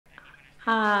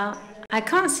I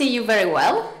can't see you very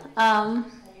well.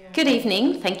 Good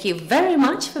evening. Thank you very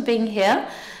much for being here,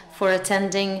 for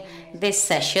attending this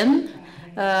session.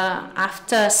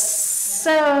 After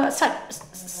so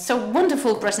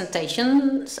wonderful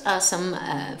presentations, some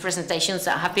presentations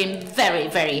that have been very,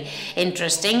 very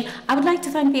interesting. I would like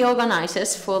to thank the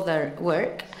organizers for their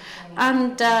work.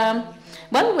 And,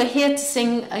 well, we're here to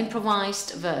sing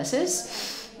improvised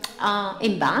verses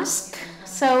in Basque.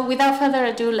 So without further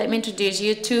ado, let me introduce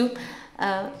you to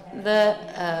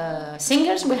the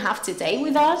singers we have today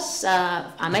with us.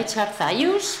 Amets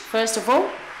Arzallus, first of all.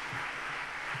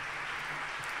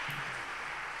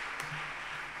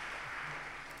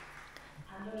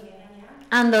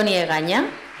 Andoni Egaña.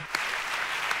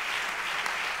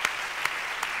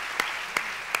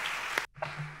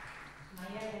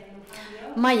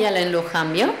 Maialen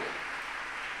Lujanbio.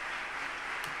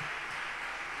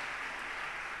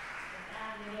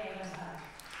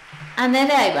 And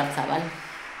Nerea Ibarzabal.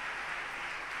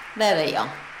 There they are.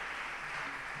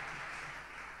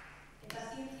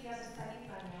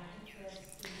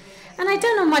 And I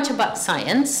don't know much about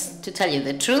science, to tell you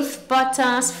the truth, but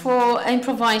as for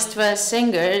improvised verse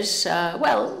singers,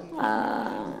 well,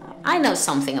 I know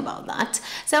something about that.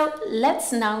 So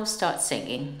let's now start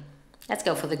singing. Let's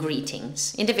go for the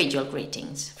greetings, individual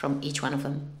greetings from each one of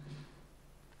them.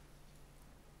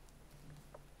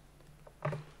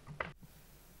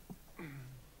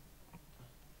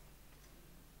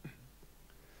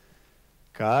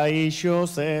 Kaixo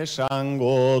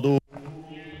esango du.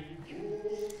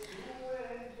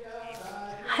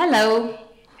 Hello,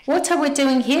 what are we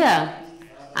doing here?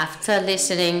 After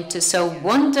listening to so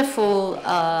wonderful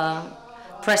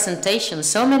presentations,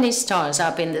 so many stars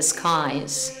up in the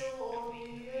skies.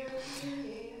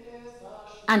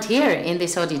 And here in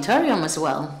this auditorium as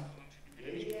well.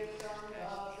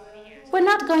 We're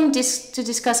not going to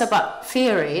discuss about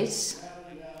theories,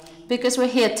 because we're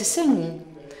here to sing.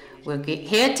 We're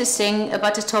here to sing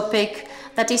about a topic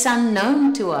that is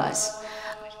unknown to us.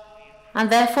 And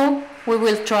therefore, we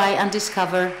will try and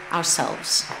discover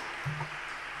ourselves.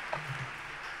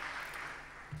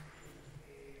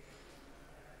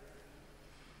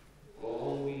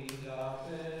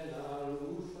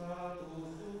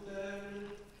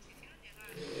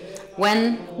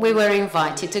 When we were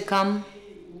invited to come,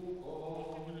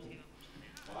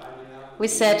 we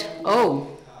said,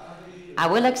 oh, I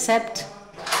will accept,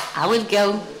 I will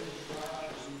go.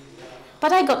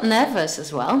 But I got nervous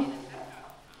as well,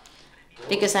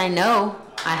 because I know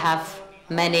I have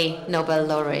many Nobel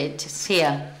laureates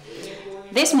here.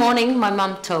 This morning, my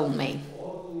mom told me,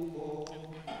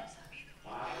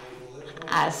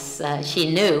 as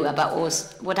she knew about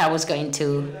what I was going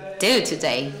to do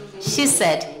today, she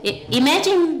said,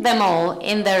 imagine them all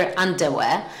in their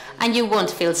underwear and you won't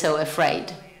feel so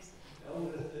afraid.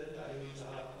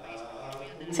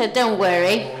 So don't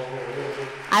worry,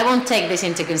 I won't take this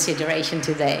into consideration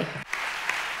today.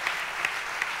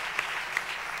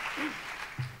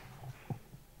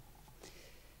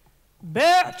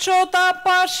 Bertso ta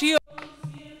pasio.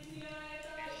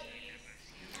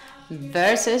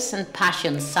 Verses and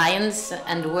passion, science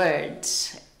and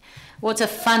words. What a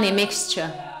funny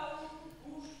mixture.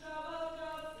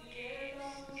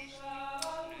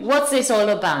 What's this all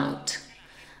about?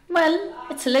 Well,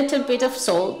 it's a little bit of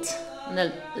salt and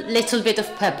a little bit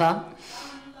of pepper.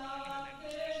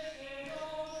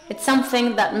 It's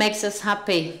something that makes us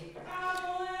happy.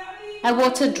 A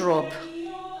water drop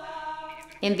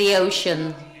in the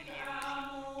ocean.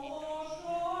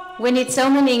 We need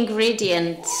so many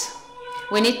ingredients.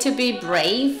 We need to be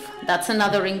brave. That's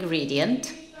another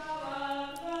ingredient.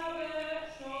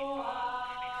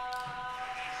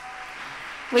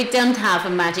 We don't have a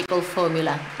magical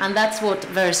formula, and that's what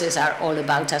verses are all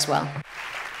about as well.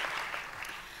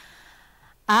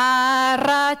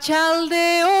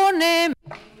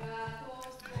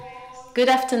 Good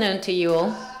afternoon to you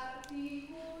all.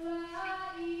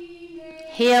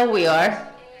 Here we are.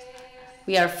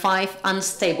 We are 5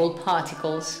 unstable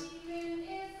particles.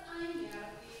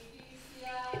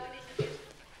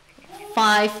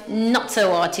 5 not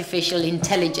so artificial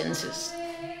intelligences.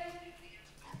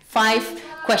 5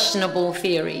 questionable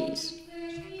theories.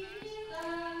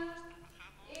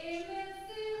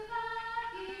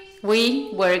 We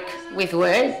work with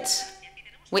words,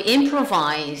 we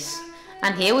improvise,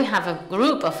 and here we have a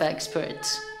group of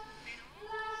experts.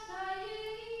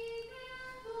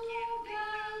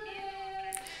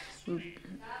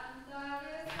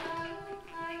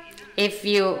 If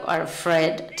you are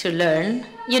afraid to learn,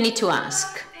 you need to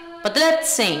ask. But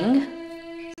let's sing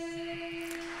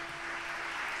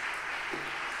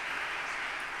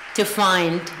to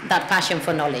find that passion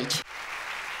for knowledge.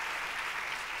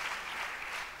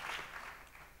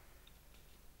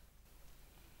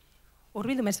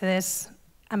 Hurbildu mesedez,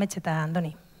 Amets eta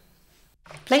Andoni.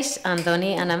 Please,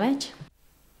 Andoni and Amets.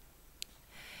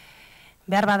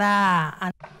 Behar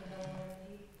bada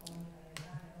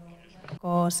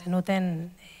zenuten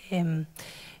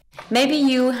maybe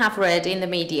you have read in the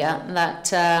media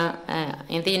that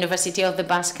in the University of the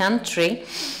Basque Country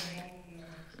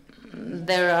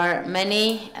there are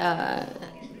many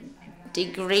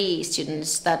degree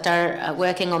students that are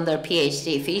working on their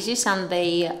PhD thesis, and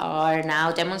they are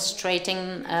now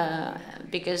demonstrating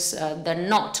because they're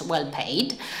not well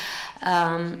paid.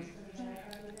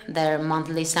 Their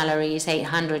monthly salary is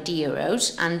 800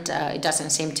 euros, and it doesn't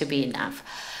seem to be enough.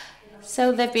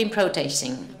 So they've been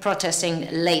protesting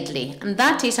lately, and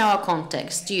that is our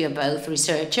context. You are both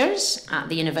researchers at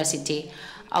the University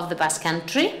of the Basque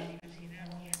Country.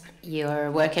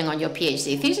 You're working on your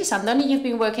PhD thesis. Andoni, you've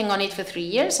been working on it for 3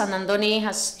 years, and Andoni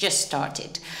has just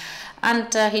started.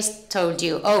 And he's told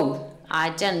you, oh, I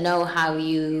don't know how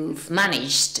you've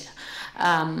managed.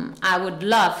 I would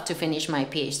love to finish my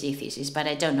PhD thesis, but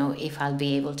I don't know if I'll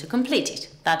be able to complete it.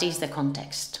 That is the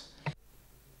context.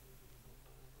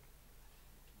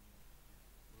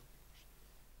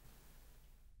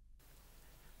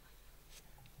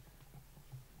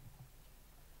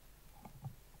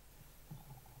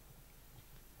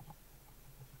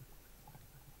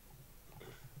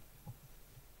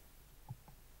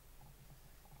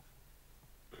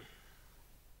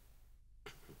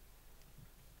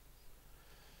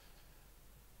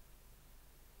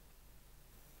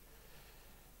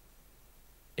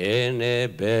 Ene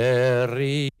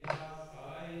berri.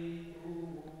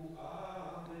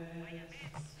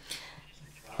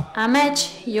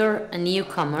 Amets, you're a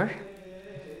newcomer,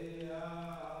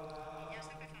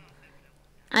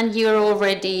 and you're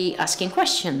already asking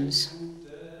questions.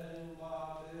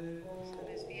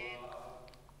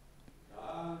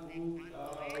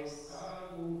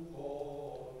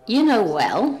 You know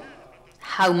well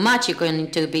how much you're going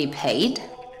to be paid.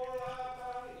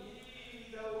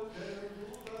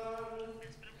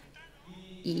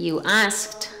 You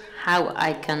asked how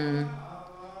I can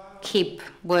keep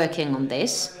working on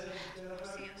this.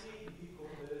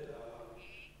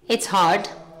 It's hard,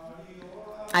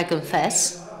 I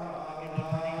confess,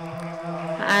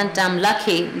 and I'm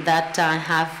lucky that I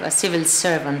have a civil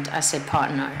servant as a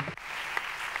partner.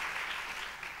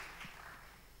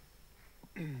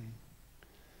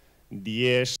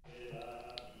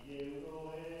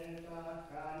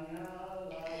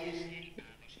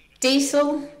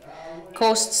 Diesel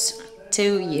costs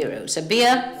 2 euros, a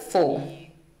beer 4.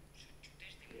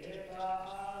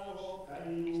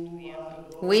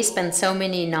 We spend so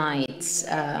many nights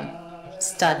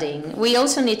studying. We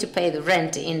also need to pay the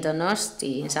rent in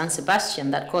Donosti, in San Sebastian,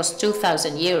 that costs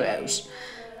 2,000 euros.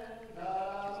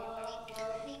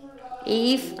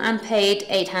 If I'm paid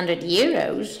 800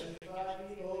 euros,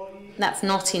 that's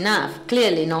not enough,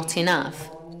 clearly not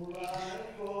enough.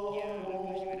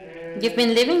 You've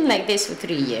been living like this for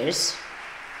 3 years.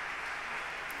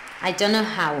 I don't know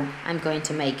how I'm going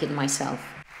to make it myself.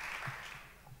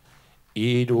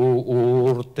 3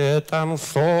 urtetan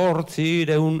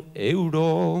 800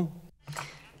 euro.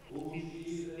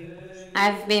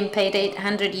 I've been paid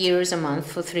 800 euros a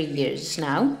month for 3 years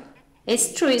now.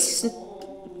 It's true, it's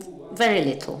very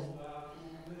little.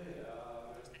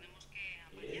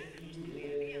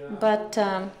 But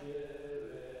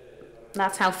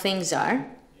that's how things are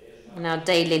in our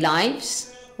daily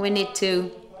lives. We need to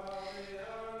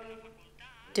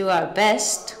do our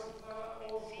best.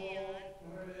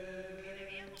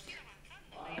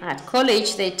 At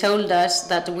college, they told us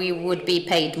that we would be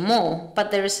paid more,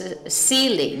 but there is a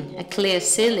ceiling, a clear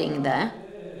ceiling there.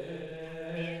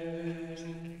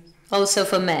 Also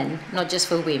for men, not just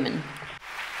for women.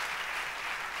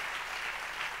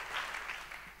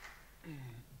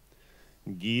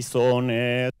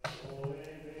 Gizonet.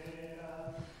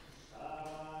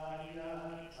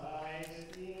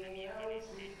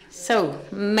 So,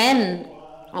 men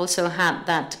also had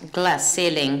that glass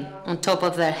ceiling on top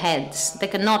of their heads. They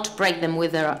cannot break them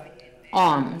with their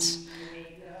arms.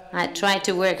 I tried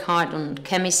to work hard on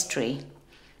chemistry.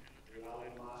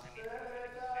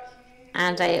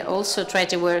 And I also tried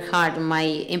to work hard on my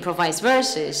improvised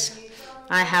verses.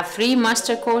 I have 3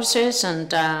 master courses,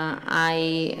 and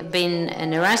I've been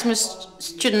an Erasmus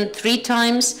student 3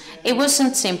 times. It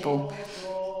wasn't simple.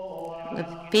 The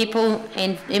people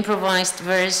in improvised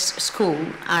verse school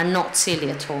are not silly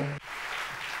at all.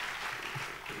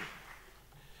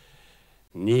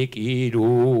 Nik 3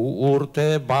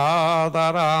 urte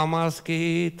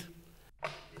badaramazkit.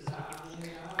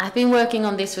 I've been working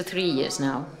on this for 3 years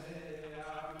now.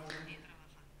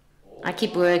 I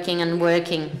keep working and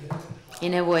working.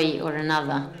 in a way or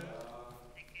another.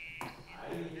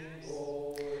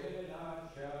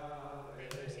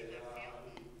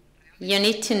 You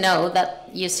need to know that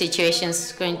your situation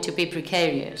is going to be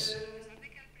precarious.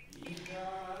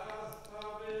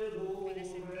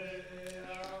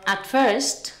 At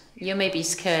first, you may be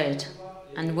scared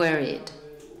and worried.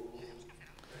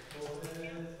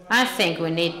 I think we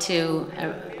need to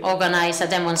organize a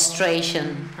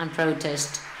demonstration and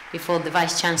protest before the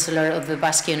Vice Chancellor of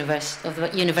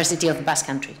the University of the Basque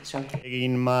Country. Sorry.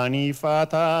 Egin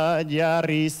manifata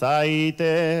jarri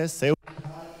zaite zeu.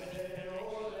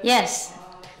 Yes,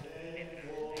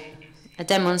 a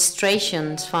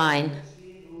demonstration's fine.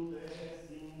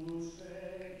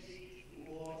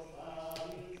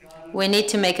 We need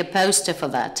to make a poster for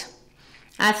that.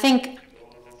 I think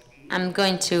I'm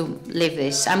going to leave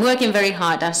this. I'm working very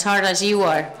hard as you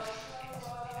are.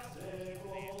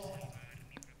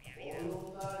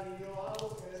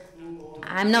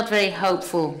 I'm not very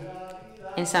hopeful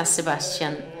in San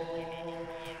Sebastian.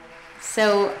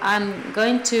 So I'm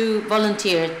going to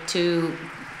volunteer to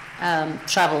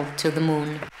travel to the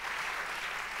moon.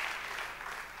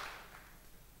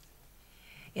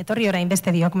 Etorri orain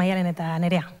beste biok, Maialen eta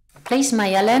Nerea. Please,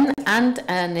 Maialen and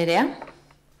Nerea.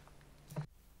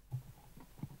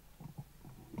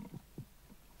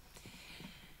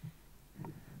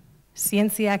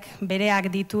 Zientziak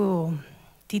bereak ditu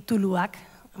tituluak,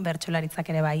 bertsolaritzak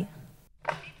ere bai.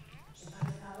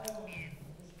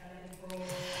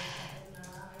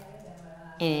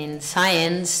 In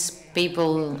science,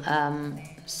 people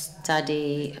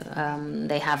study,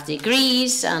 they have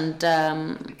degrees, and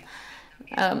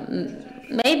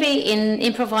maybe in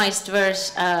improvised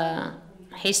verse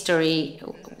history,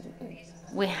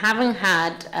 we haven't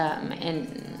had in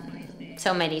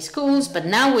so many schools, but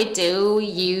now we do.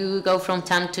 You go from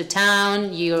town to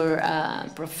town, you're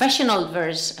professional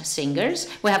verse singers.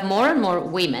 We have more and more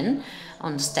women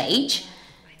on stage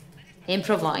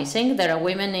improvising. There are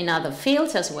women in other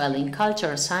fields as well, in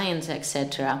culture, science,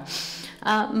 etc.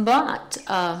 But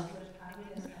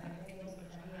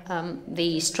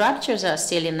the structures are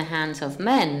still in the hands of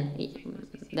men.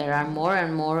 There are more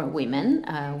and more women.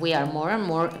 We are more and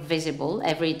more visible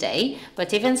every day.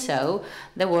 But even so,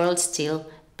 the world still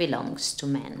belongs to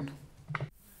men.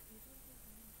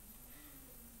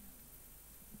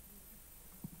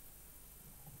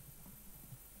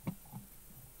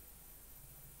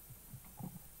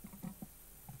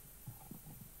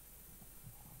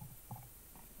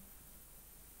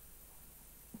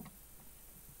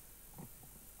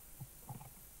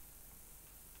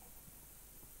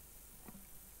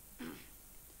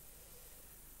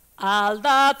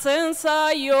 Aldatzen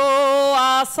zaio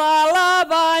azala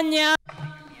baina.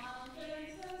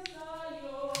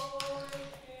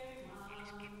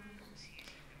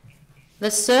 The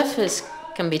surface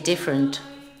can be different,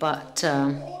 but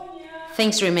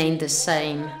things remain the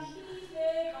same.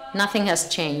 Nothing has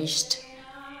changed.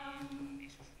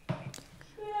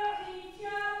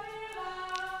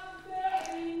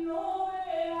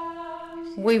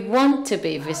 We want to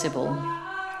be visible.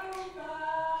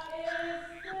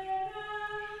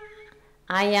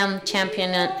 I am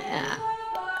champion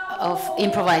of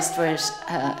improvised verse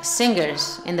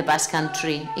singers in the Basque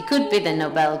Country. It could be the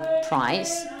Nobel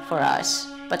Prize for us,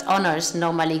 but honors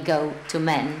normally go to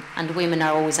men, and women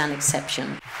are always an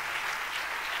exception.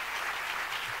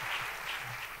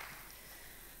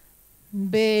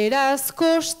 Beraz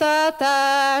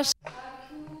kostatas.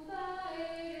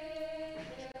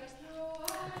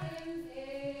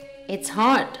 It's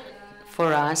hard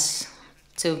for us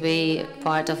to be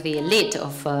part of the elite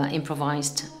of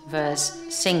improvised verse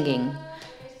singing.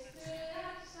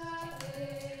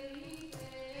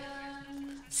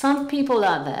 Some people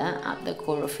are there at the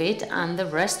core of it, and the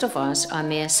rest of us are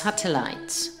mere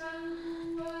satellites.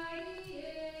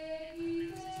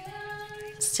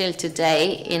 Still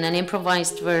today, in an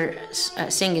improvised verse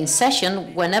singing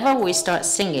session, whenever we start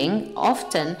singing,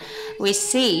 often we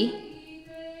see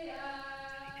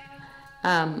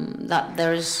that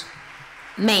there's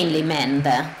mainly men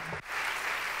there.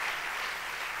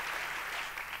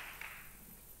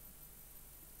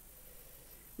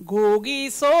 Gu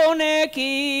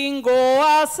gizonekin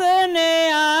goazenean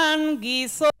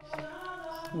gizon.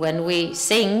 When we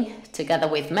sing together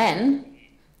with men,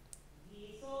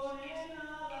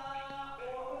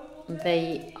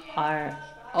 they are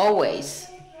always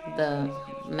the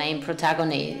main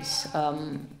protagonists.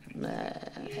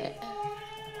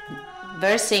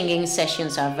 Verse singing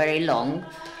sessions are very long.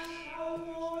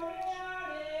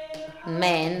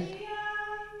 Men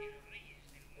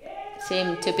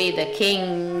seem to be the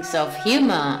kings of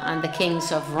humor and the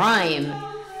kings of rhyme.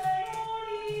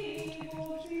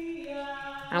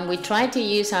 And we try to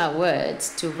use our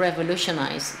words to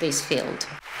revolutionize this field.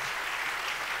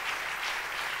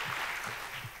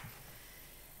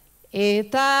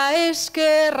 Eta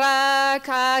eskerrak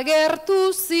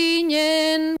agertu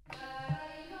zinen.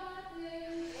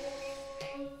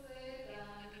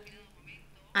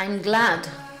 I'm glad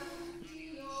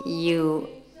you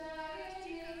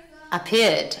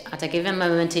appeared at a given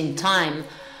moment in time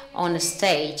on a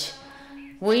stage.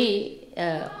 We,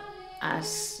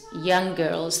 as young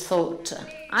girls, thought,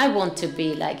 I want to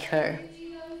be like her.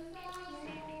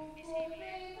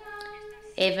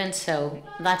 Even so,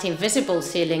 that invisible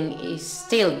ceiling is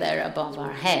still there above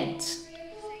our heads.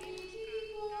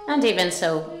 And even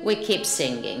so, we keep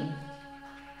singing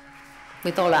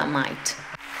with all our might.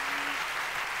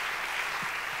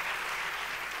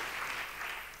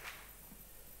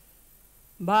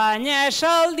 Baina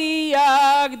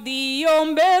esaldiak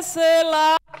dion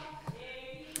bezala.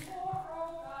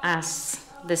 As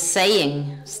the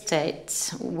saying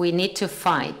states, we need to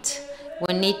fight.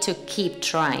 We need to keep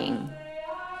trying.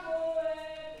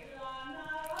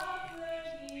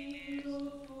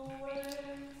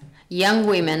 Young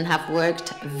women have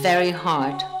worked very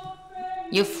hard.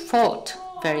 You fought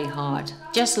very hard,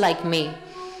 just like me.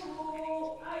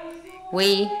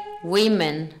 We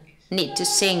women need to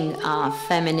sing our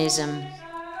feminism.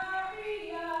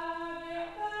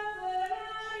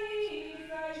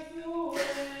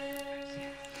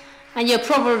 And you're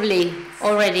probably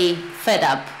already fed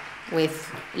up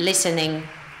with listening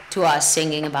to us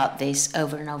singing about this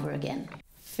over and over again.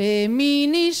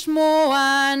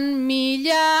 Feminismoan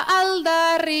mila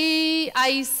aldarri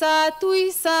aizatu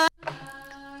izan.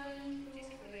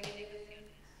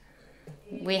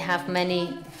 We have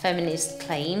many feminist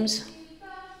claims.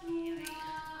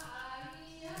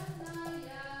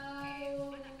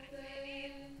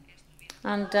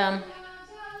 And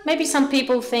maybe some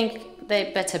people think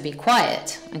they better be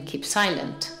quiet and keep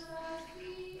silent.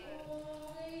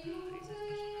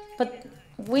 But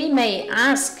we may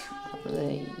ask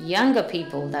the younger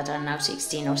people that are now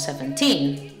 16 or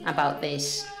 17 about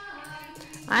this.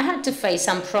 I had to face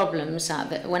some problems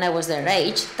when I was their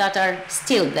age that are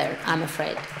still there, I'm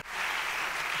afraid.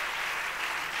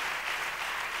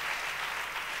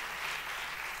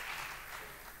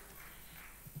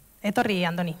 Etorri,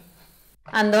 Andoni.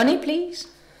 Andoni, please.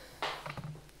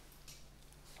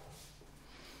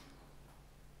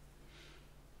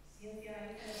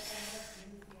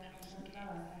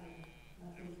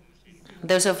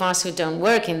 Those of us who don't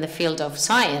work in the field of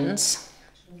science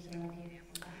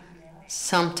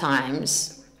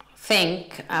sometimes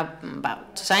think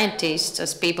about scientists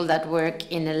as people that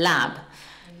work in a lab.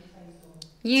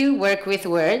 You work with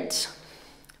words,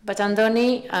 but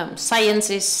Andoni, science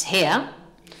is here.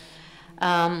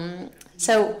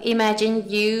 So imagine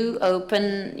you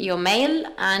open your mail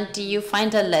and you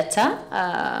find a letter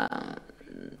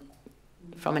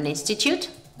from an institute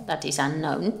that is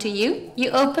unknown to you. You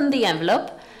open the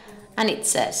envelope and it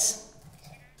says,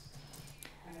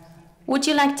 "Would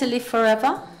you like to live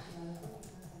forever?"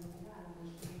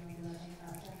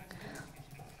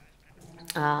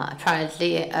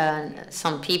 Apparently,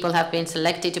 some people have been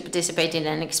selected to participate in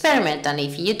an experiment, and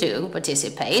if you do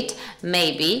participate,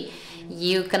 maybe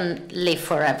you can live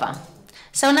forever.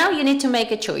 So now you need to make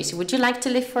a choice. Would you like to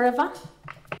live forever?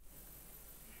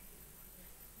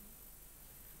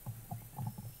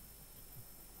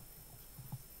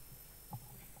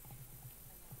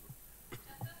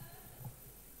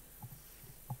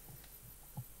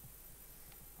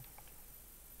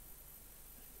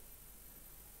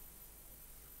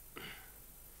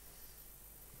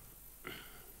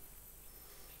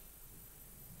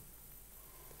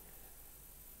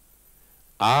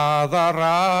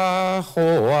 Adarra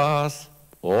joaz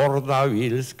hor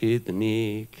dabilzkit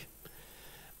nik.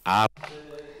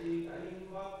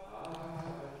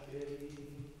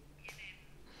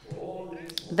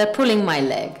 They're pulling my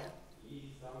leg.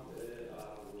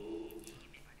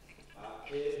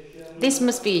 This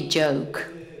must be a joke.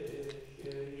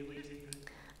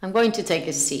 I'm going to take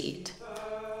a seat.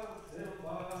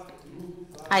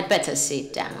 I'd better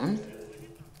sit down.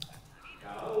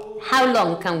 How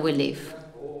long can we live?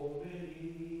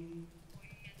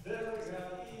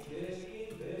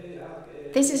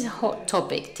 This is a hot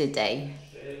topic today.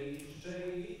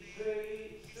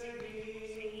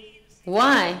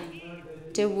 Why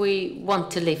do we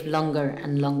want to live longer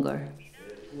and longer?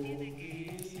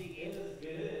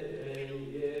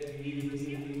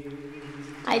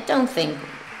 I don't think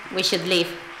we should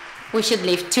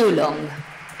live too long.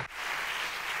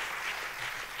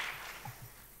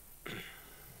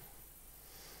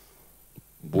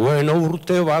 Bueno,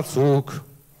 urte batzuk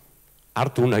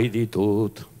hartu nahi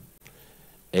ditut.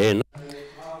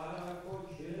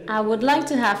 I would like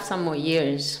to have some more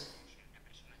years.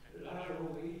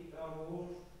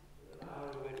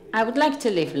 I would like to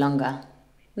live longer.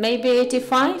 Maybe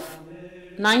 85,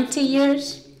 90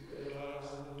 years.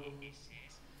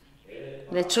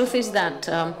 The truth is that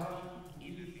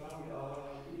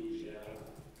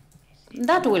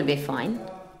that will be fine.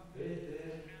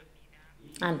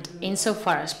 And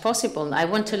insofar as possible, I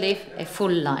want to live a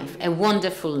full life, a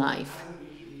wonderful life.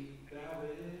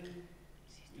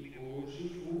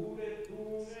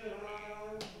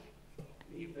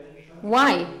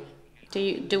 Why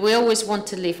do we always want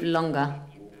to live longer?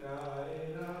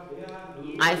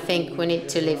 I think we need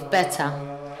to live better.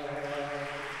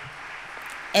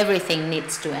 Everything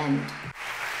needs to end.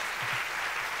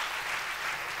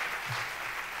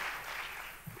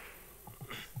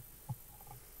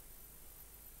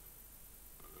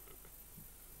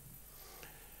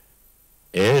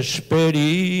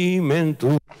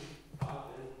 Experimentu.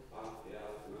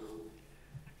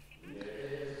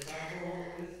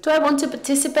 Do I want to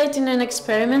participate in an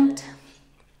experiment?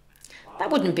 That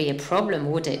wouldn't be a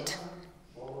problem, would it?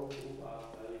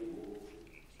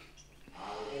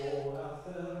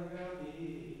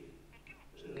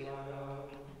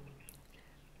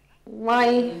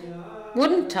 Why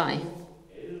wouldn't I?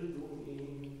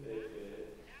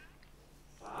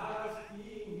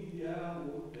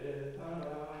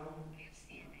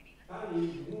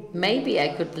 Maybe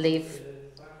I could live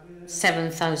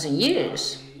 7,000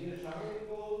 years.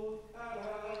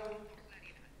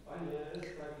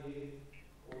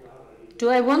 Do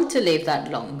I want to live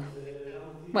that long?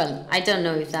 Well, I don't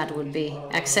know if that would be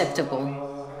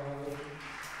acceptable.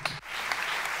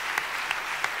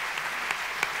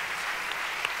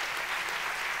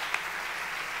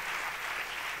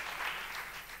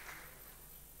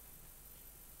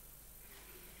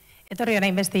 Etorri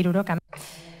orain beste hirurok.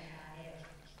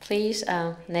 Please,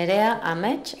 Nerea,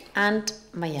 Amets, and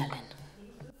Maialen.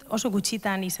 Oso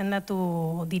gutxitan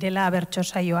izendatu direla bertso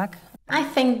saioak. I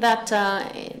think that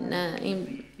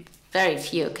in very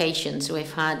few occasions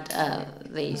we've had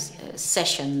this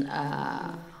session,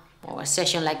 or a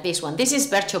session like this one. This is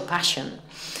Bertso passion.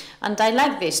 And I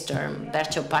like this term,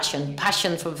 Bertso passion,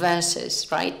 passion for verses,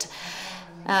 right?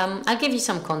 I'll give you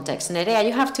some context. Nerea,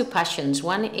 you have two passions.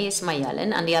 One is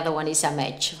Maialen and the other one is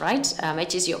Amets, right?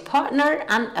 Amets is your partner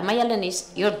and Maialen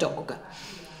is your dog.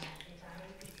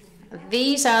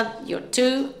 These are your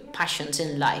two passions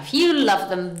in life. You love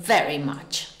them very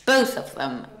much, both of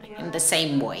them in the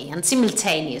same way and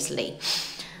simultaneously.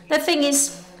 The thing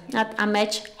is that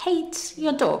Amets hates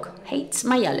your dog, hates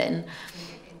Maialen.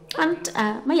 And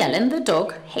Maialen, the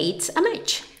dog, hates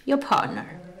Amets, your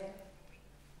partner.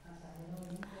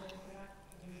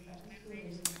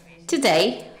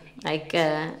 Today, like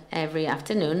every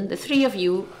afternoon, the three of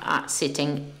you are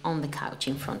sitting on the couch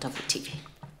in front of the TV.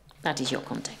 That is your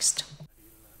context.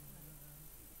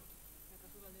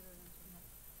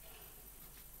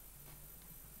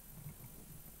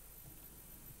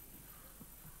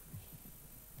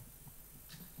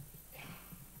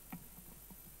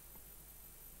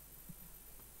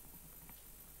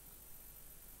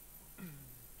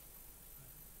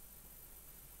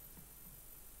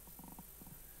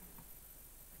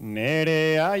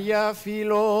 Nerea ja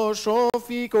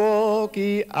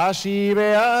filosofikoki hasi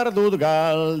behar dut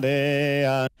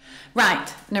galdean.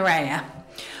 Right, Nerea.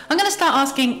 I'm going to start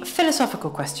asking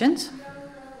philosophical questions.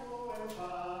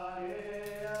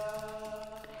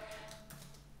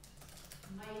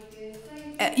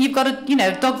 You've got a,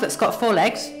 dog that's got 4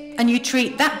 legs, and you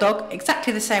treat that dog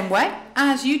exactly the same way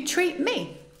as you treat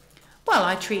me. Well,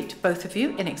 I treat both of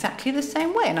you in exactly the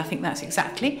same way, and I think that's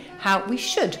exactly how we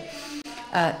should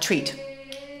treat.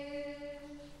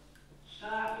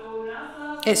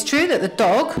 It's true that the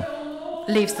dog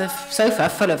leaves the sofa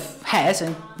full of hairs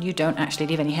and you don't actually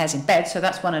leave any hairs in bed, so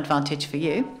that's one advantage for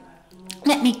you.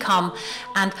 Let me come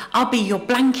and I'll be your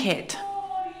blanket.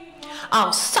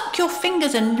 I'll suck your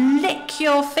fingers and lick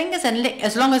your fingers and lick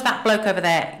as long as that bloke over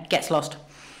there gets lost.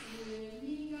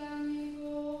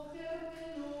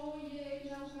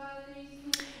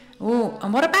 Oh,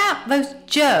 and what about those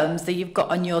germs that you've got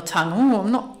on your tongue? Oh,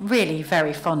 I'm not really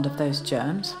very fond of those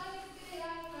germs.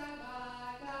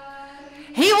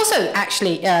 He also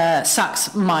actually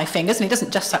sucks my fingers, and he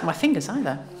doesn't just suck my fingers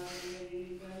either.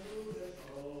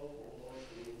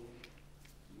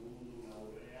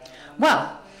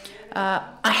 Well,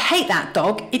 I hate that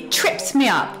dog. It trips me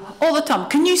up all the time.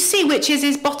 Can you see which is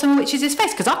his bottom and which is his face?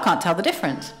 Because I can't tell the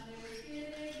difference.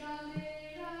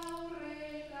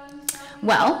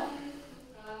 Well,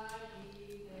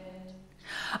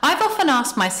 I've often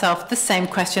asked myself the same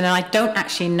question and I don't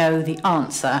actually know the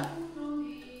answer.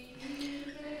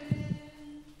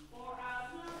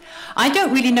 I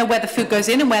don't really know where the food goes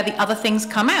in and where the other things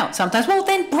come out sometimes. Well,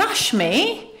 then brush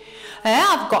me. Yeah,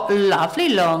 I've got lovely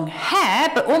long hair,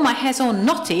 but all my hair's all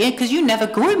knotty because you never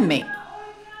groom me.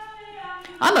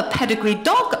 I'm a pedigree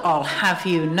dog, I'll have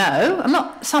you know. I'm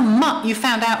not some mutt you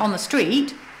found out on the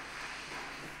street.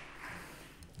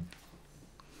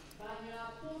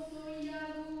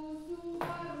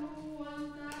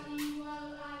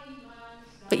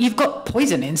 But you've got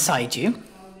poison inside you.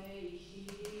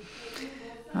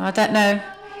 I don't know.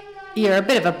 You're a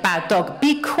bit of a bad dog.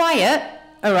 Be quiet,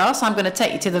 or else I'm going to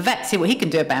take you to the vet, see what he can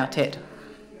do about it.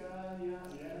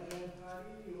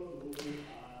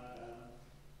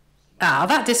 Ah,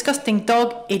 that disgusting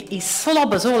dog, he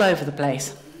slobbers all over the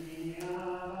place.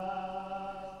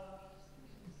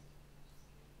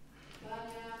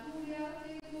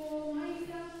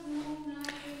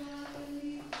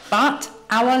 But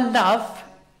our love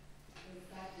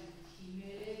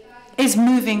is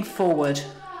moving forward.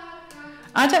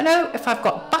 I don't know if I've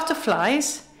got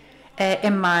butterflies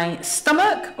in my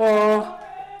stomach or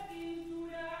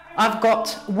I've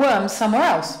got worms somewhere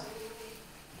else.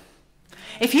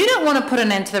 If you don't want to put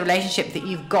an end to the relationship that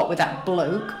you've got with that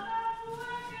bloke,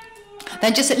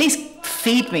 then just at least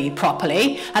feed me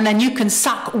properly and then you can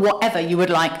suck whatever you would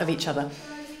like of each other.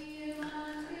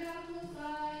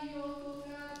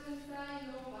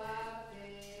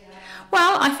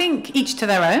 Well, I think each to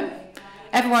their own.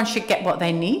 Everyone should get what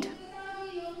they need.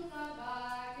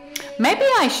 Maybe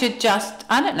I should just,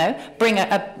 I don't know,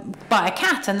 buy a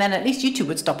cat and then at least you two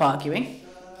would stop arguing.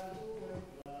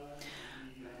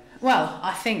 Well,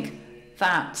 I think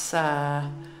that's,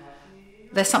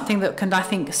 there's something that can, I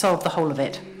think, solve the whole of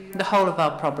it, the whole of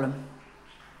our problem.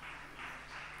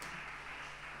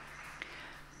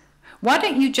 Why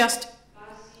don't you just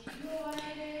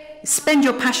spend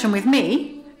your passion with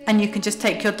me and you can just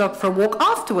take your dog for a walk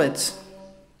afterwards?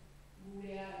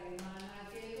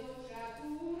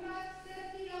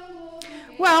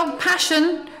 Well,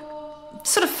 passion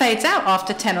sort of fades out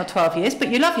after 10 or 12 years, but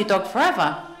you love your dog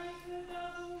forever.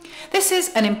 This is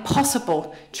an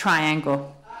impossible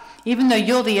triangle, even though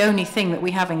you're the only thing that we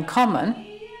have in common.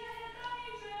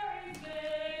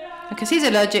 Because he's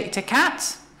allergic to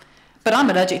cats, but I'm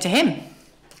allergic to him.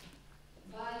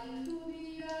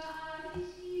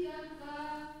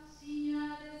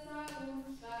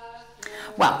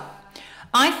 Well,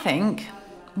 I think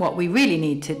what we really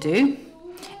need to do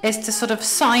is to sort of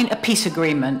sign a peace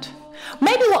agreement.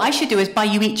 Maybe what I should do is buy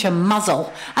you each a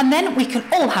muzzle, and then we can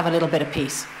all have a little bit of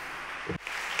peace.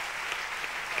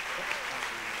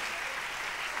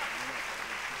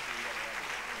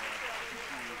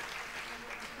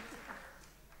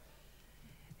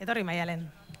 Etorri, Maialen.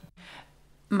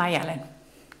 Maialen,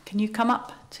 can you come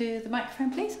up to the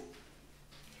microphone, please?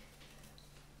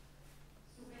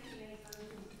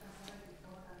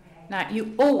 Now,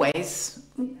 you always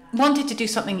wanted to do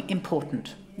something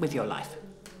important with your life.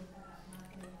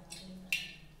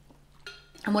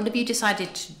 And what have you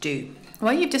decided to do?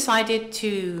 Well, you've decided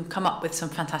to come up with some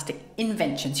fantastic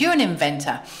inventions. You're an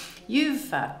inventor.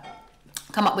 You've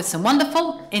come up with some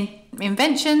wonderful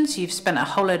inventions. You've spent a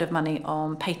whole load of money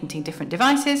on patenting different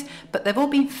devices, but they've all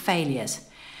been failures.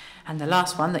 And the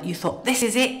last one that you thought, this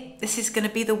is it, this is going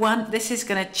to be the one, this is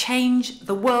going to change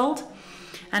the world,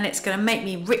 and it's going to make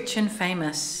me rich and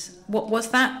famous. What was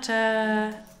that?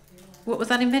 What was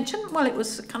that invention? Well, it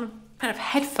was a kind of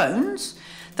headphones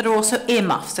that are also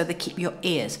earmuffs, so they keep your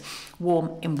ears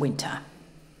warm in winter.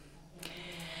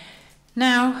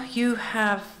 Now you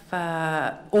have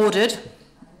ordered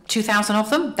 2,000 of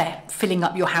them. They're filling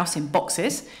up your house in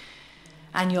boxes,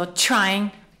 and you're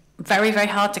trying very, very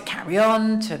hard to carry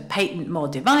on, to patent more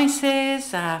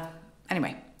devices.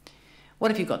 Anyway,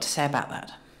 what have you got to say about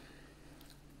that?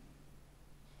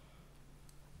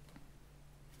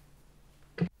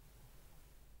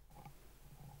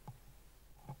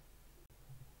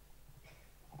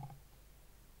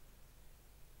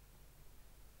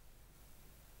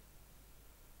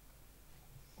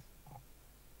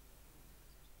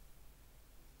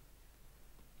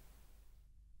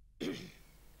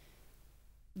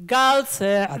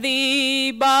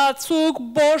 Galtzerdi batzuk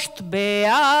bost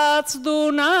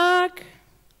behatzdunak,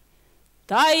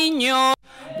 ta ino.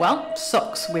 Well,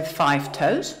 socks with 5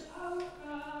 toes.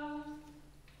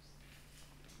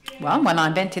 Well, when I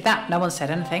invented that, no one said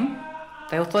anything.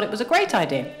 They all thought it was a great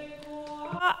idea.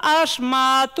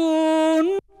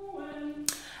 Asmatun.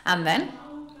 And then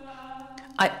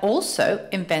I also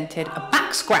invented a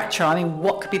back scratcher. I mean,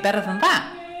 what could be better than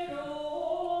that?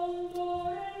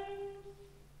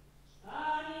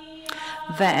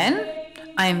 Then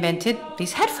I invented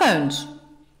these headphones.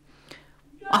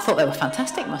 I thought they were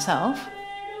fantastic myself.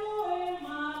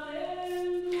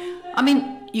 I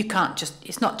mean, you can't just,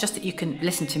 it's not just that you can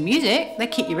listen to music, they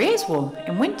keep your ears warm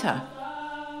in winter.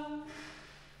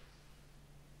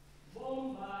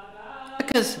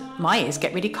 Because my ears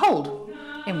get really cold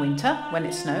in winter when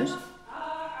it snows.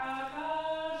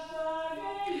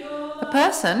 The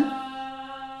person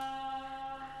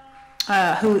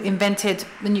who invented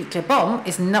the nuclear bomb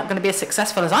is not going to be as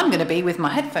successful as I'm going to be with my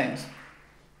headphones.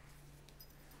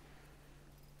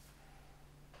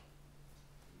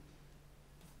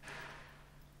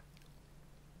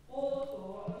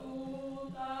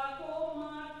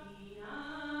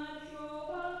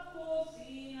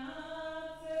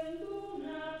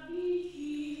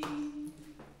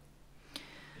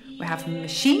 We have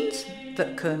machines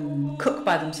that can cook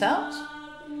by themselves.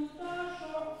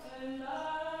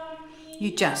 You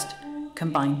just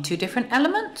combine two different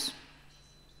elements,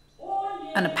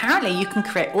 and apparently you can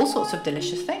create all sorts of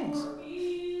delicious things.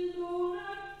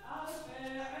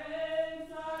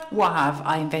 What have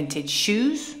I invented?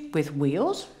 Shoes with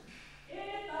wheels,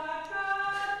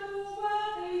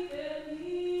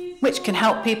 which can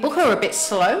help people who are a bit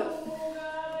slow,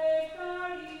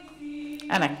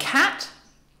 and a cat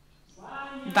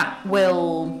that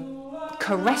will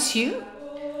caress you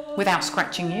without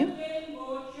scratching you.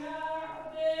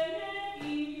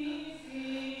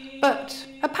 But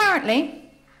apparently,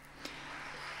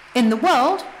 in the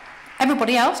world,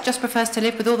 everybody else just prefers to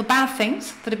live with all the bad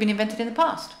things that have been invented in the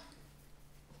past.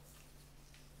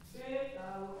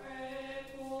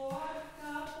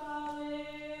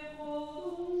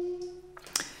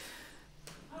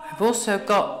 I've also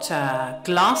got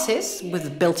glasses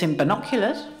with built-in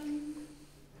binoculars.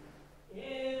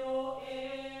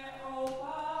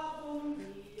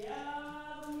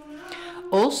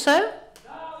 Also,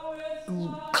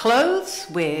 clothes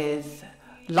with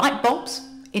light bulbs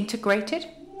integrated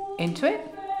into it,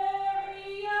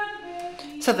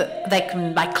 so that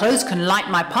my clothes can light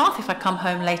my path if I come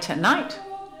home late at night.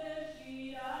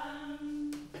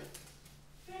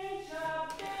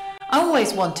 I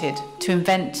always wanted to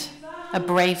invent a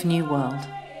brave new world.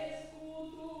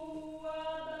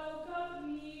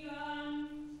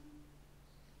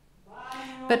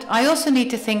 But I also need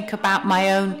to think about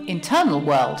my own internal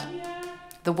world,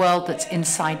 the world that's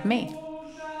inside me.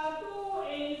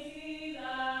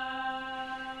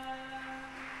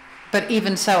 But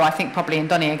even so, I think probably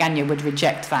Andoni Egaña would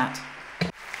reject that.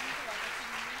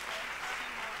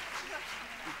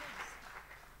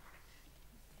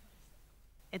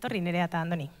 Etorri Nerea eta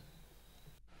Andoni.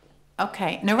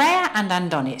 Okay, Nerea and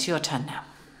Andoni, it's your turn now.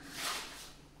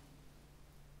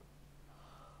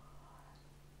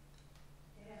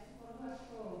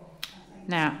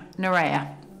 Now,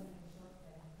 Nerea,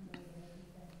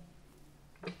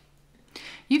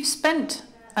 you've spent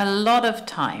a lot of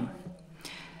time.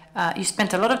 You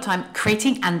spent a lot of time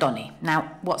creating Andoni.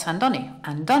 Now, what's Andoni?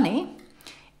 Andoni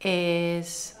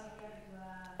is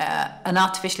an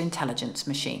artificial intelligence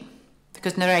machine.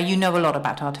 Because Nerea, you know a lot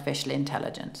about artificial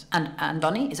intelligence. And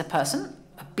Andoni is a person,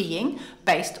 a being,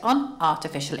 based on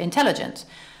artificial intelligence.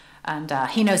 And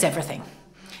he knows everything.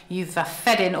 You've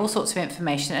fed in all sorts of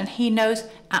information, and he knows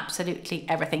absolutely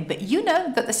everything. But you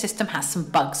know that the system has some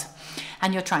bugs,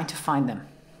 and you're trying to find them.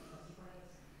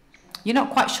 You're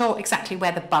not quite sure exactly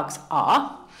where the bugs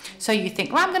are, so you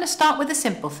think, well, I'm going to start with the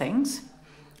simple things,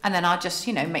 and then I'll just,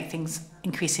 make things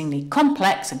increasingly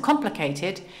complex and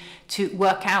complicated to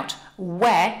work out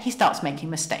where he starts making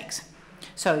mistakes.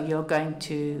 So you're going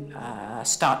to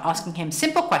start asking him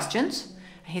simple questions,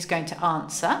 he's going to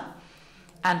answer,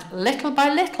 and little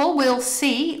by little we'll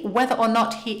see whether or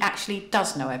not he actually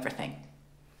does know everything.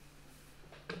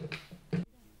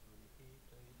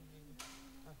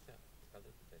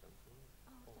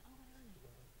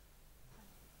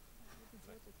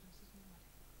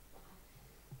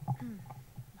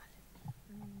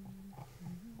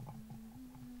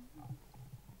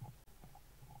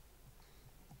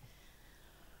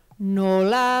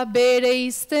 Nola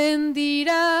bereizten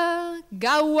dira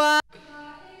gaua.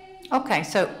 Okay,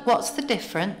 so what's the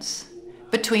difference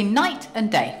between night and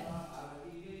day?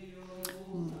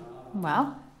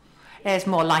 Well, there's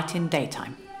more light in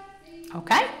daytime.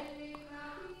 Okay?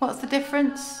 What's the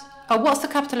difference? Oh, what's the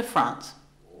capital of France?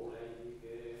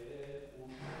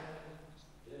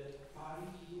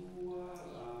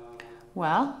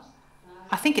 Well,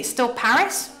 I think it's still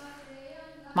Paris.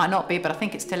 Might not be, but I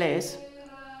think it still is.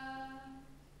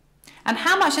 And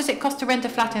how much does it cost to rent a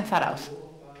flat in Zarauz?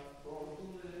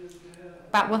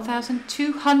 About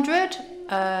 1,200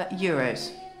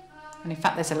 euros. And in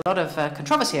fact, there's a lot of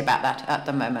controversy about that at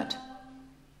the moment.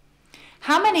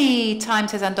 How many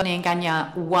times has Andoni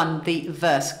Egaña won the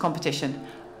verse competition?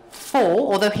 4,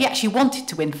 although he actually wanted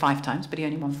to win 5 times, but he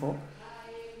only won 4.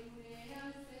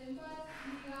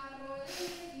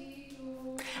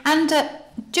 And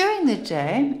during the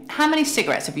day, how many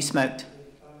cigarettes have you smoked?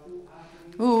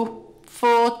 Ooh,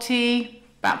 40,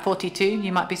 about 42,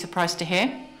 you might be surprised to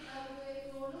hear.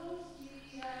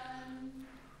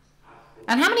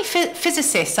 And how many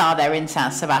physicists are there in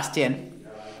San Sebastian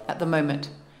at the moment?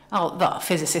 Oh, the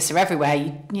physicists are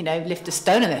everywhere. You know, lift a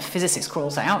stone and a physicist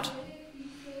crawls out.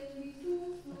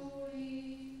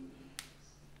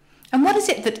 And what is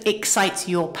it that excites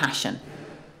your passion?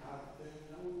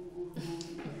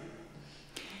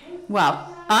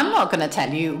 Well, I'm not going to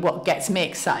tell you what gets me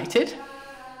excited.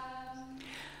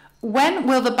 When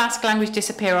will the Basque language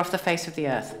disappear off the face of the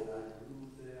earth?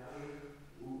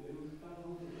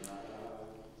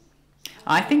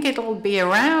 I think it'll be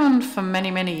around for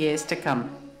many, many years to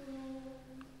come.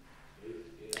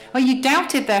 Well, you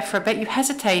doubted there for a bit. You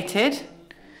hesitated.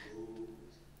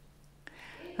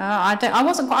 I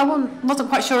wasn't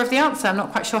quite sure of the answer. I'm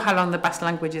not quite sure how long the Basque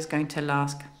language is going to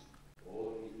last.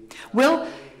 Will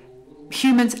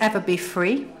humans ever be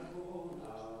free?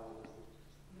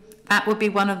 That would be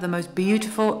one of the most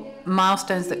beautiful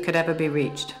milestones that could ever be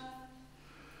reached.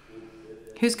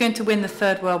 Who's going to win the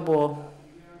Third World War?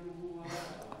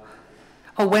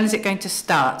 Or when is it going to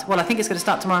start? Well, I think it's going to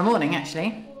start tomorrow morning,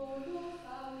 actually.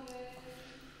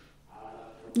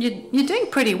 You're doing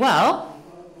pretty well.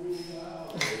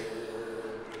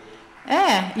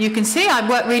 Yeah, you can see I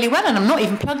work really well and I'm not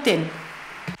even plugged in.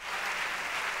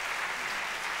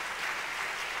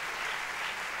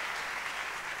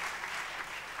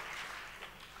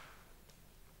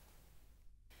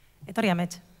 Etorri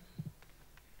Amets.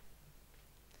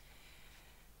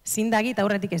 Zindagi eta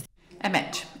aurretik ez.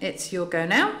 Amets, it's your go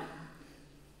now.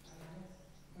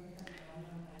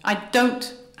 I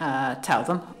don't tell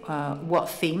them what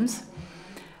themes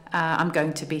I'm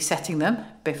going to be setting them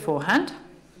beforehand.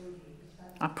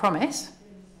 I promise.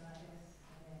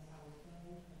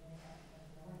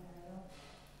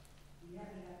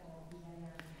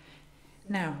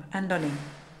 Now, Andoni.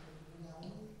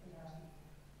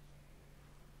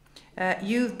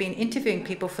 You've been interviewing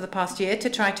people for the past year to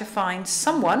try to find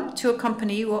someone to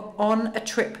accompany you on a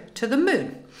trip to the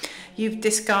moon. You've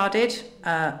discarded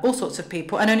all sorts of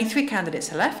people, and only 3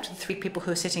 candidates are left, 3 people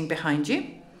who are sitting behind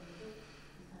you.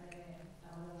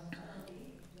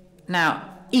 Now,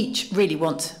 each really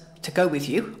want to go with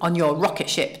you on your rocket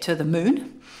ship to the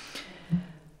moon.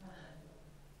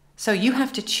 So you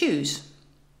have to choose.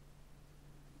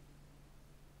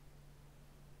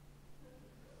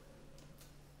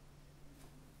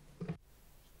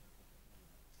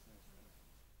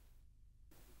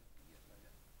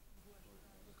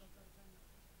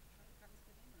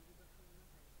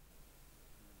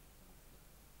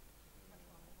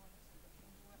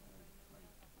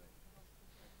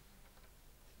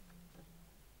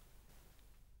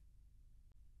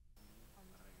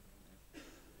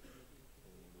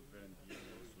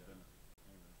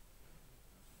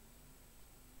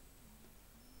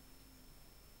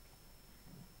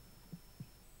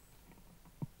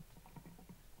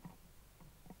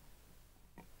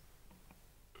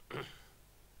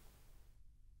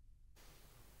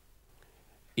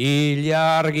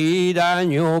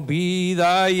 Ilargiraino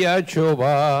bidaiatxo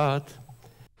bat.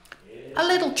 A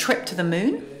little trip to the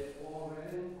moon.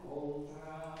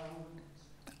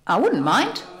 I wouldn't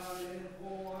mind.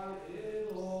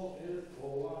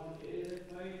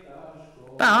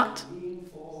 But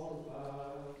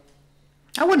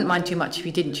I wouldn't mind too much if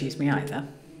you didn't choose me either.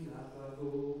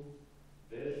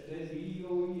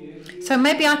 So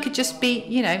maybe I could just be,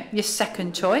 you know, your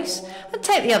second choice and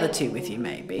take the other 2 with you,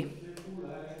 maybe.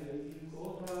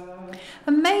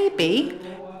 And maybe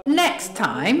next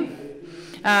time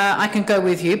I can go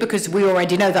with you because we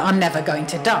already know that I'm never going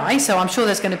to die, so I'm sure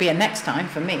there's going to be a next time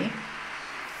for me.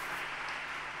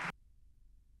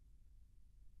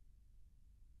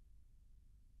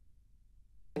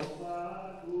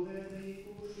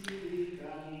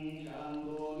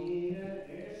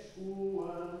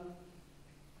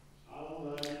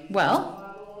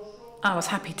 Well, I was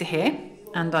happy to hear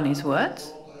Andoni's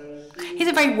words. He's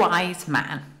a very wise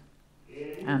man,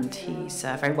 and he's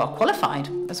very well qualified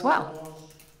as well.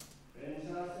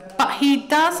 But he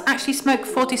does actually smoke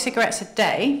 40 cigarettes a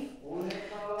day,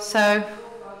 so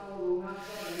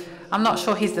I'm not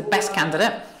sure he's the best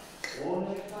candidate.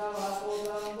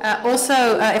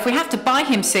 Also, if we have to buy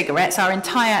him cigarettes, our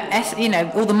entire,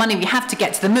 all the money we have to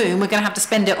get to the moon, we're going to have to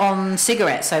spend it on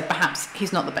cigarettes, so perhaps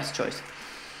he's not the best choice.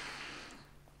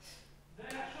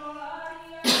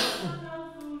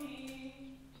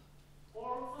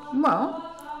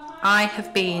 Well, I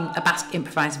have been a Basque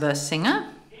improvised verse singer.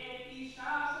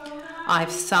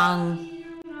 I've sung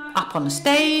up on the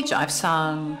stage. I've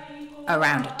sung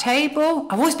around a table.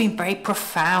 I've always been very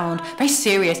profound, very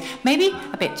serious, maybe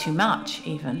a bit too much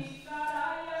even.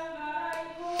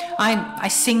 I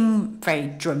sing very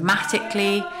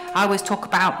dramatically. I always talk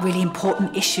about really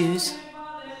important issues.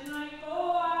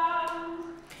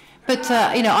 But,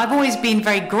 I've always been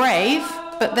very grave,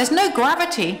 but there's no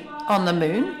gravity on the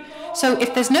moon. So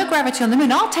if there's no gravity on the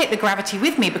moon, I'll take the gravity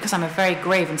with me because I'm a very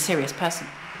grave and serious person.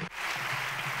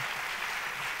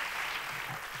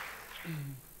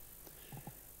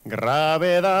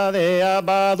 Grabedadea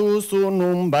baduzu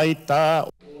nunbaita.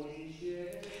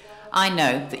 I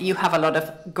know that you have a lot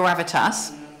of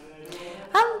gravitas,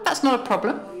 and that's not a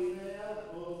problem.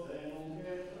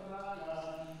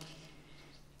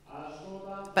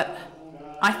 But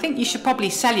I think you should probably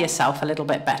sell yourself a little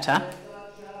bit better.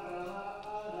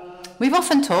 We've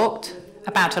often talked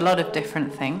about a lot of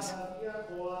different things.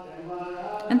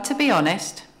 And to be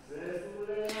honest,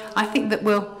 I think that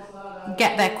we'll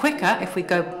get there quicker if we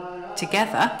go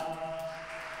together.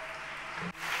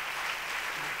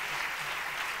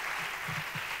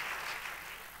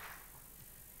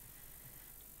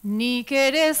 Nik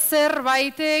ere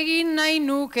zerbait egin nahi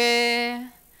nuke.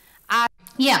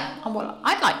 Yeah, well,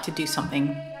 I'd like to do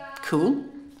something cool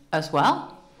as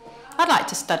well. I'd like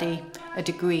to study a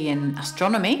degree in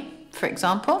astronomy, for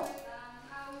example.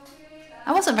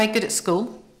 I wasn't very good at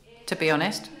school, to be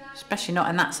honest, especially not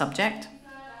in that subject.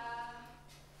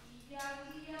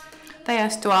 They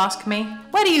used to ask me,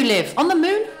 where do you live? On the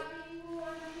moon?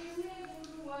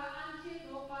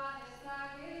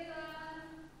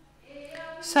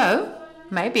 So,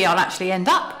 maybe I'll actually end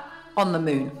up on the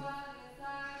moon.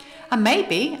 And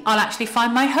maybe I'll actually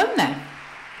find my home there.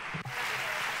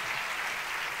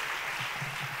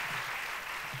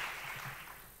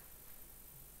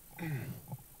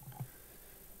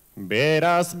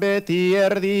 Beraz beti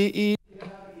erdi.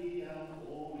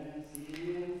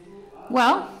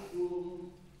 Well,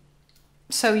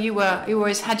 so you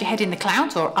always had your head in the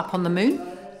clouds or up on the moon?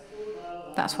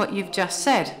 That's what you've just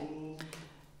said.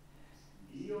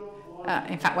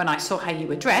 In fact, when I saw how you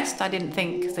were dressed, I didn't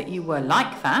think that you were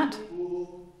like that.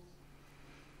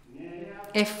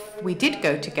 If we did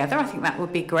go together, I think that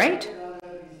would be great.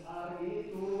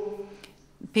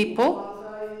 People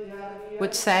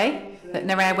would say that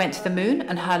Nerea went to the moon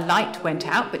and her light went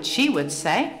out, but she would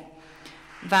say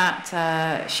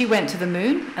that she went to the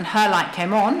moon and her light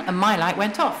came on and my light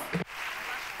went off.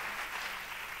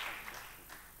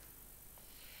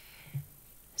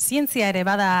 Zientzia ere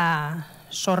bada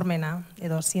sormena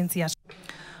edo zientzia.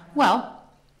 Well,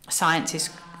 science is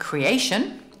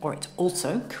creation, or it's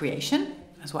also creation,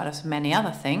 as well as many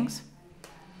other things.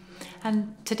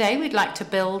 And today we'd like to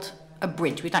build a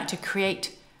bridge. We'd like to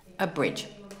create a bridge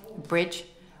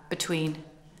between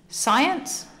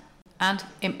science and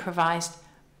improvised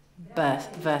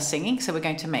verse singing. So we're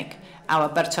going to make our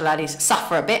Bertsolaris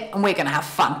suffer a bit, and we're going to have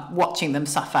fun watching them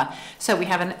suffer. So we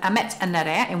have Amets and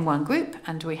Nerea in one group,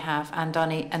 and we have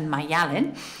Andoni and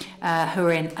Maialen, who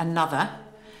are in another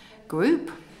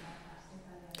group.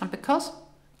 And because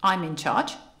I'm in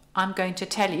charge, I'm going to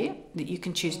tell you that you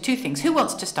can choose two things. Who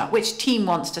wants to start? Which team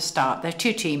wants to start? There are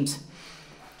two teams.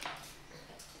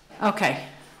 Okay.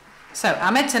 So,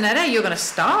 Amets and Nerea, you're going to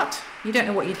start. You don't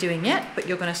know what you're doing yet, but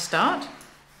you're going to start.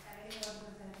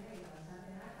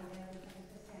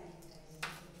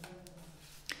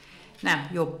 Now,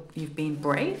 you've been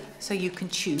brave, so you can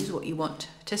choose what you want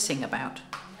to sing about.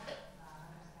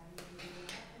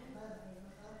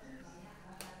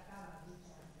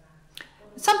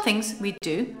 Some things we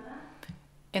do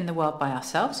in the world by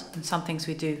ourselves, and some things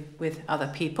we do with other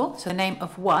people. So the name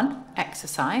of one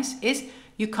exercise is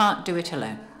You Can't Do It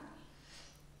Alone.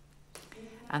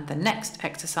 And the next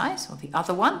exercise, or the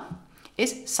other one,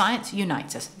 is Science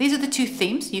Unites Us. These are the two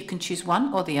themes. You can choose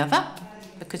one or the other,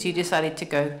 because you decided to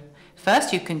go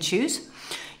first. You can choose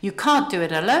You Can't Do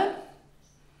It Alone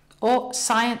or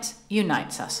Science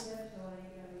Unites Us.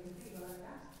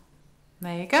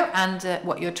 There you go. And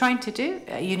what you're trying to do,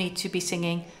 you need to be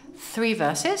singing 3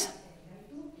 verses.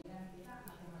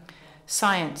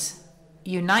 Science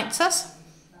unites us.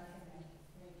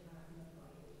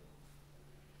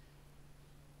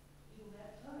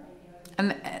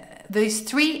 And these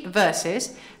 3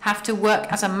 verses have to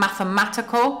work as a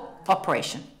mathematical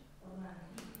operation.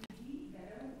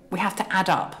 We have to add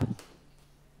up.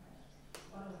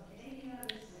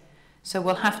 So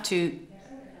we'll have to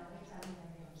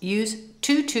use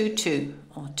 222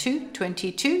 or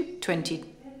 222,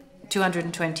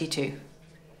 222.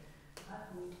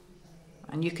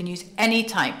 And you can use any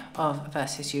type of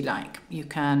verses you like. You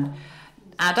can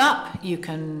add up, you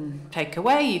can take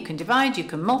away, you can divide, you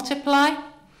can multiply,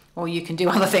 or you can do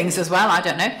other things as well, I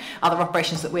don't know, other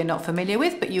operations that we're not familiar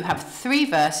with, but you have 3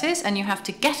 verses and you have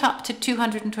to get up to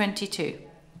 222.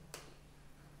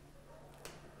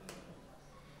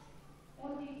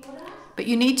 But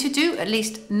you need to do at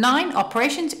least 9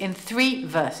 operations in 3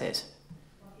 verses.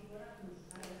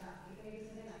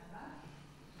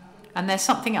 And there's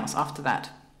something else after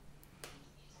that.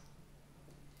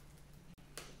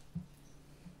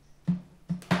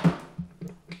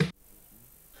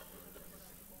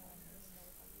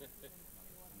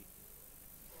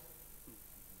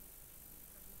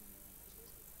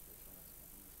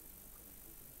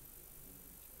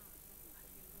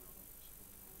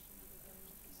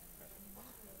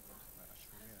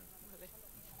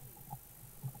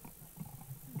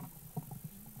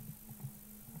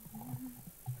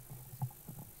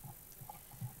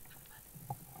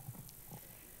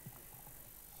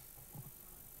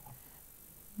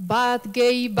 Bat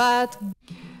gehi bat.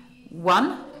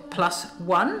 1 plus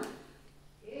 1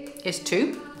 is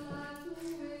 2.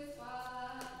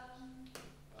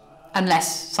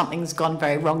 Unless something's gone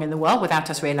very wrong in the world without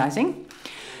us realizing.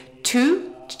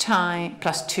 2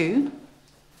 plus 2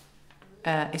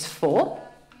 is 4.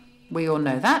 We all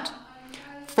know that.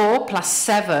 4 plus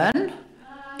 7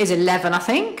 is 11, I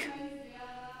think.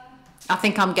 I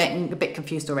think I'm getting a bit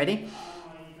confused already.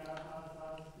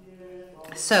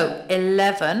 So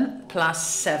 11 plus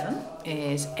 7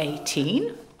 is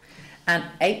 18, and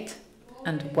 8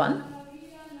 and 1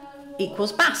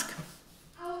 equals Basque.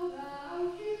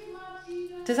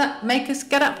 Does that make us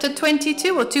get up to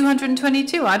 22 or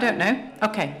 222? I don't know.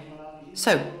 Okay,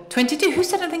 so 22. Who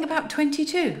said anything about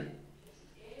 22?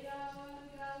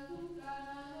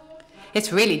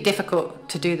 It's really difficult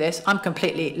to do this. I'm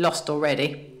completely lost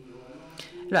already.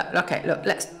 Look, okay, look,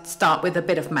 let's start with a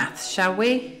bit of maths, shall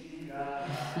we?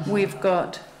 We've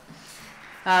got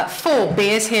 4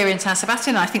 beers here in San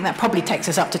Sebastian. I think that probably takes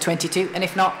us up to 22. And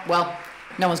if not, well,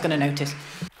 no one's going to notice.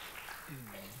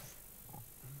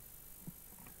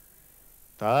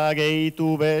 Okay.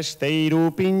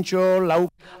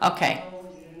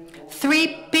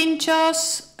 3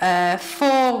 pinchos,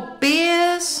 4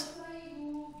 beers.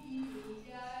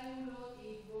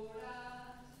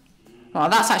 Well,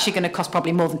 that's actually going to cost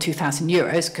probably more than 2,000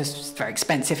 euros because it's very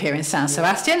expensive here in San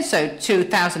Sebastian. So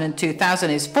 2,000 and 2,000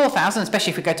 is 4,000,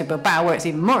 especially if we go to Bilbao where it's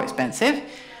even more expensive.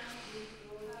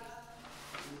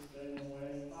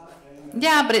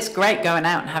 Yeah, but it's great going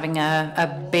out and having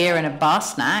a beer and a bar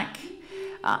snack.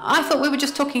 I thought we were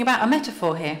just talking about a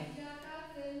metaphor here.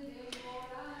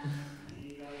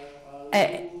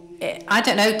 I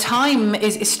don't know, time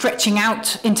is stretching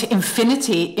out into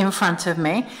infinity in front of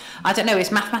me. I don't know,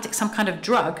 is mathematics some kind of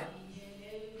drug?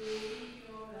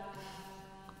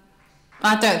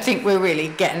 I don't think we're really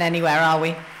getting anywhere, are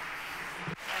we?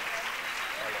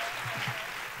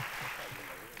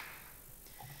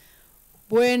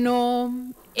 Bueno,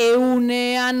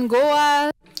 eunean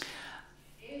goaz.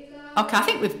 Okay, I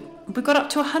think we've got up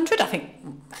to 100. I think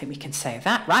we can say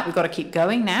that, right? We've got to keep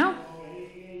going now.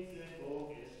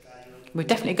 We're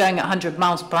definitely going at 100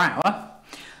 miles per hour.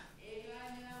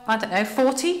 I don't know,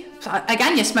 40?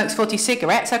 Egaña smokes 40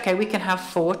 cigarettes. Okay, we can have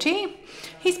 40.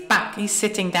 He's back. He's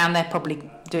sitting down there probably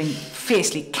doing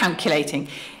fiercely calculating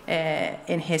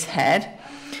in his head.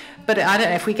 But I don't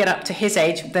know, if we get up to his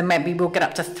age, then maybe we'll get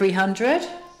up to 300.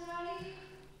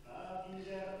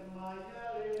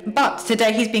 But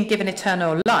today he's been given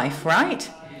eternal life, right?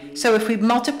 So if we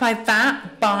multiply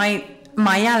that by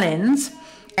Maialen's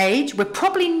age, we're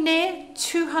probably near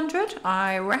 200,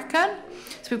 I reckon.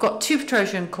 So we've got 2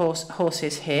 Trojan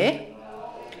horses here.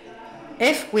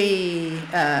 If we,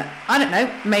 I don't know,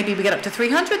 maybe we get up to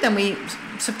 300, then we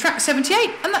subtract 78,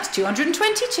 and that's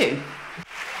 222.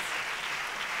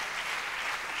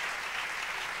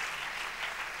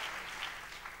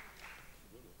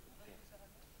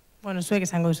 Bueno, zuek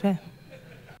esango duzue.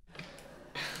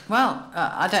 Well,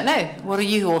 I don't know. What do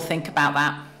you all think about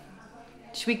that?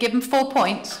 Should we give them 4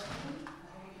 points?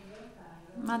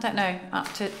 I don't know.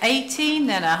 Up to 18,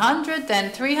 then 100, then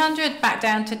 300, back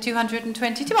down to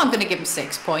 222. I'm going to give them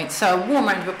 6 points. So a warm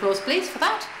round of applause, please, for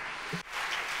that.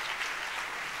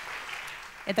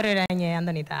 Etorri orain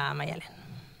Andoni eta Maialen.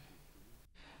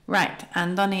 Right,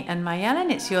 Andoni and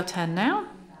Maialen, it's your turn now.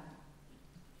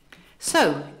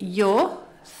 So, your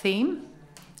theme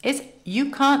is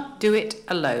you can't do it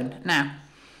alone. Now,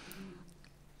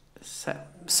 so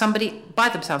somebody by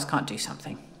themselves can't do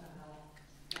something.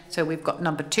 So we've got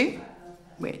number 2,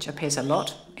 which appears a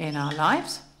lot in our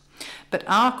lives. But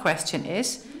our question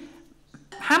is,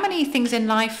 how many things in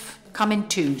life come in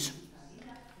twos?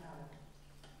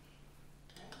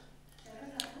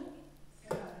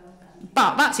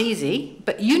 But that's easy.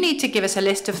 But you need to give us a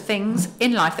list of things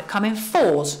in life that come in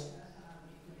fours.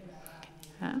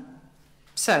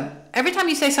 So every time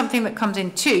you say something that comes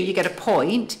in two, you get a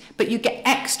point, but you get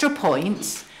extra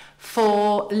points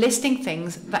for listing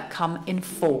things that come in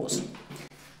fours.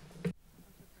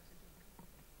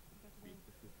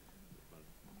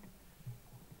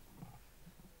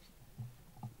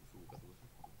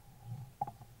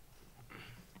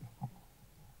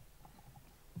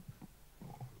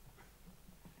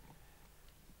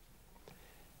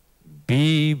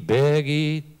 Bi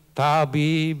begi ta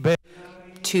bi begi.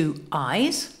 2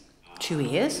 eyes, 2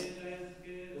 ears.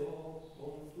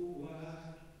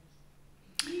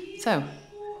 So,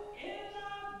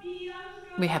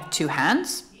 we have 2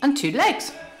 hands and 2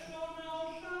 legs.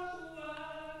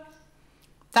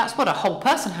 That's what a whole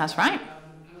person has, right?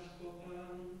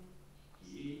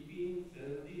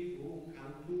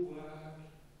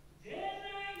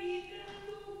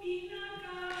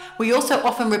 We also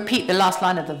often repeat the last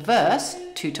line of the verse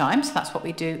 2 times. That's what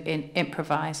we do in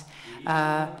improvise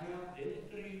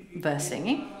verse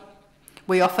singing.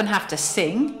 We often have to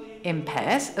sing in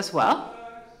pairs as well.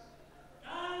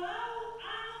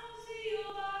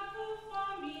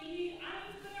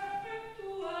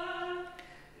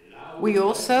 We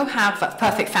also have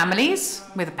perfect families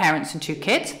with parents and 2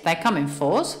 kids. They come in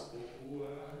fours.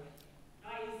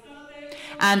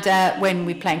 And when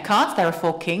we're playing cards, there are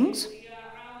 4 kings.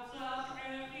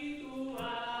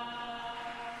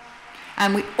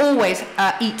 And we always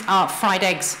eat our fried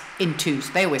eggs in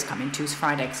twos. They always come in twos,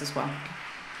 fried eggs as well.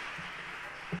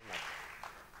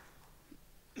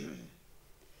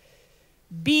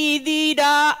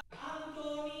 Bidira.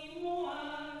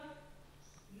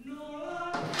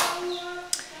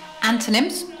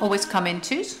 Antonyms always come in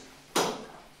twos.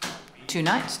 2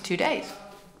 nights, 2 days.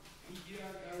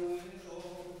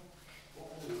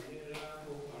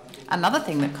 Another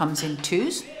thing that comes in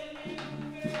twos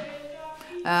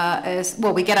is,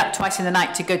 well, we get up twice in the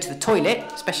night to go to the toilet,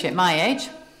 especially at my age.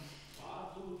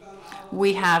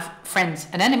 We have friends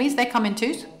and enemies, they come in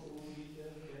twos.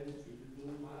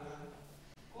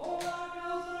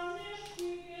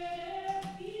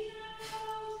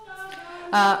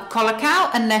 Colacao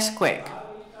and Nesquik.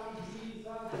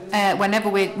 Whenever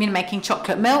we're making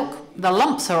chocolate milk, the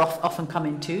lumps are often come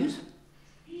in twos.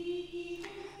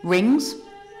 Rings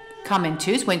come in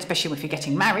twos, especially if you're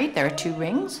getting married, there are 2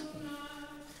 rings.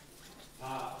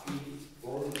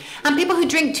 And people who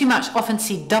drink too much often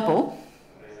see double.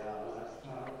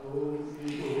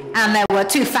 And there were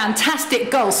 2 fantastic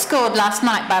goals scored last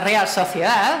night by Real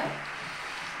Sociedad.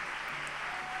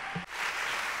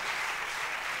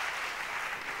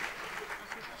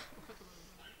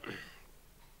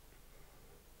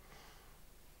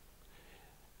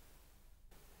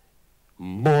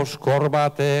 Moskor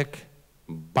batek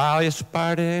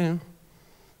balespare.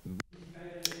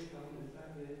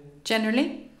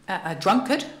 Generally, a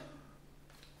drunkard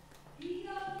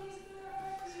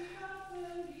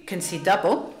can see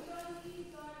double.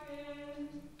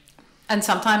 And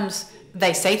sometimes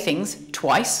they say things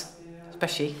twice,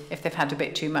 especially if they've had a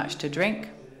bit too much to drink.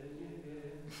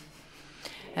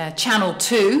 Channel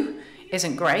 2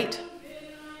 isn't great.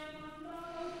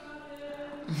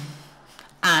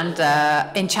 And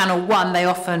in Channel 1, they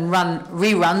often run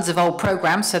reruns of old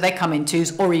programs, so they come in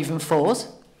twos or even fours.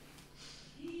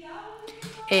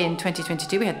 In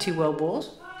 2022, we had 2 world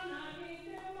wars.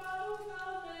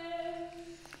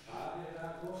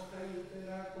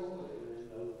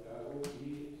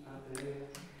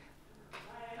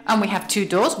 And we have 2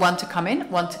 doors, one to come in,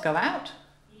 one to go out.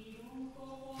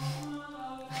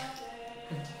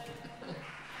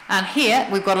 And here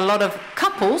we've got a lot of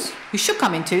couples who should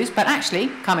come in twos, but actually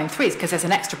come in threes, because there's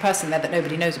an extra person there that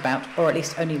nobody knows about, or at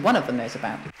least only one of them knows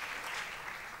about.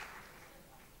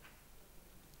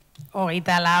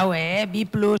 Hogeita lau, B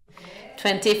plus.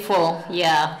 24,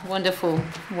 yeah, wonderful.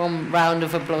 One round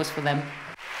of applause for them.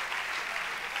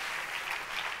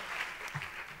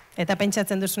 Eta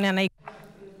pentsatzen duzunean nahi.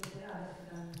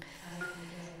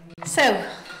 So,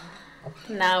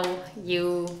 now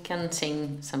you can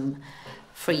sing some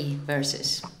free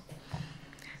verses.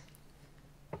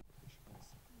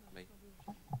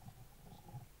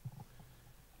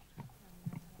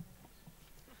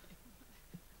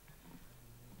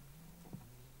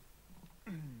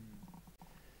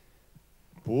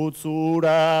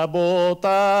 Putzura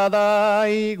bota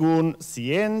daigun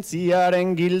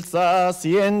zientziaren giltza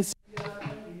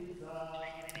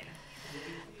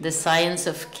The science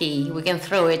of key. We can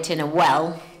throw it in a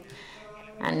well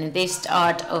And in this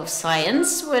art of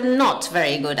science, we're not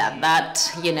very good at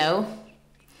that, you know.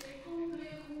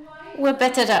 We're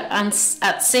better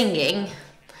at singing.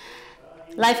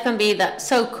 Life can be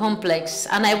so complex,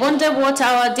 and I wonder what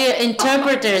our dear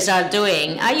interpreters are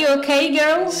doing. Are you okay,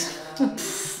 girls?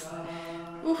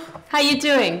 How are you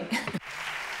doing?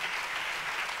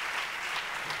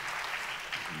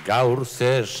 Gaur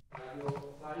zez.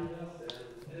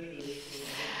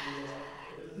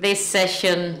 This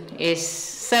session is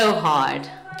so hard.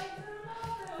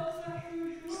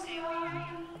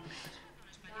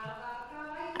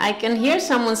 I can hear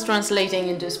someone's translating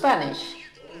into Spanish.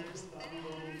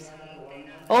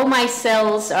 All my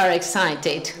cells are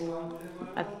excited.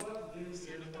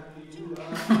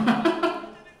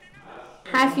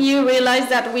 Have you realized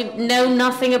that we know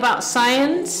nothing about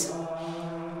science?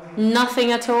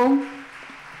 Nothing at all?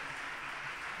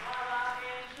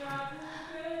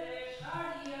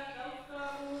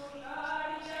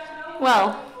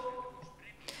 Well,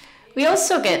 we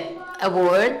also get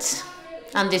awards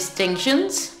and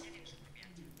distinctions.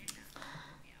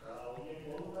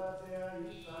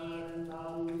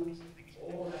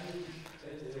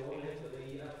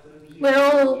 We're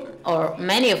all, or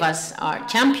many of us, are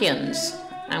champions,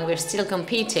 and we're still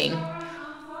competing.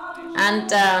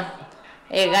 And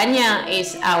Egaña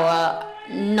is our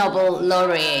Nobel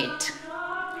laureate,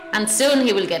 and soon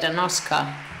he will get an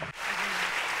Oscar.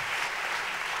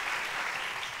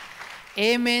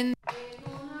 Amen.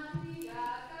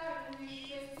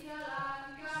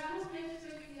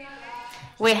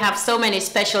 We have so many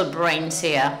special brains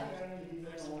here.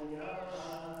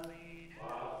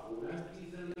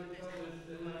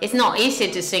 It's not easy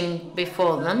to sing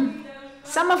before them.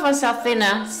 Some of us are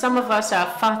thinner, some of us are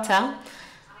fatter.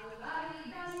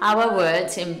 Our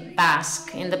words in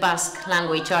Basque, in the Basque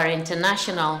language, are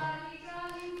international.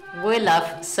 We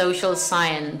love social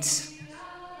science.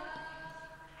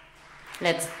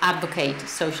 Let's advocate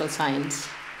social science.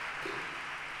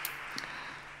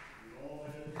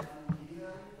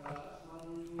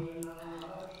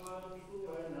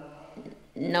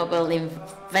 Nobel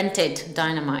invented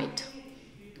dynamite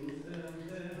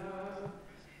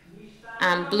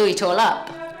and blew it all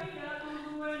up.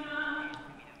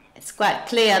 It's quite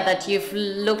clear that you've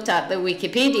looked at the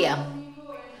Wikipedia.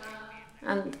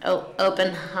 And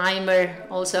Oppenheimer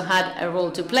also had a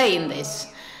role to play in this.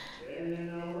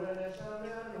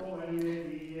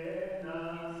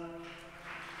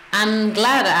 I'm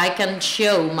glad I can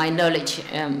show my knowledge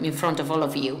in front of all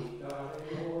of you.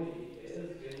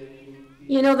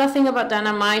 You know nothing about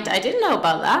dynamite? I didn't know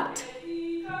about that.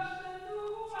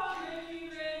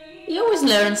 You always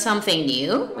learn something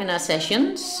new in our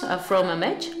sessions from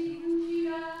Amets.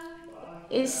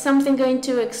 Is something going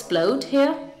to explode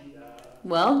here?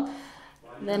 Well,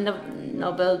 the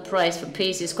Nobel Prize for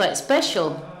Peace is quite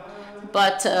special,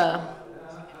 but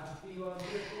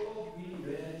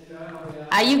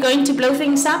are you going to blow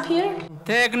things up here?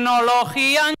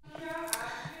 Tecnología.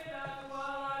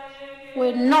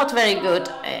 We're not very good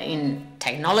in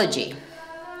technology.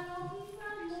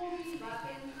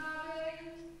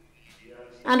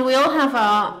 And we all have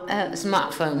our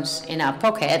smartphones in our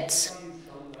pockets.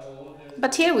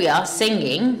 But here we are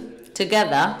singing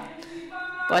together,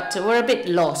 but we're a bit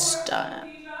lost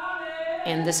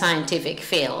in the scientific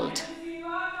field.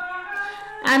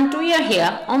 And we are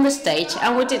here on the stage,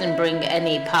 and we didn't bring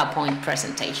any PowerPoint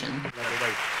presentation.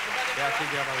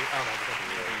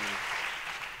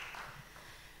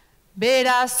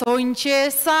 Beraz ointxe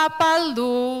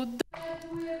zapaldu.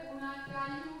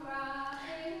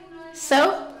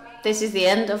 So, this is the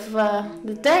end of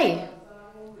the day.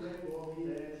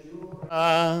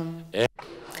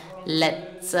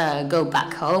 Let's go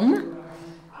back home.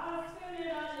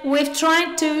 We've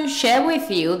tried to share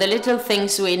with you the little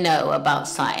things we know about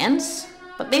science,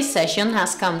 but this session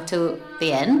has come to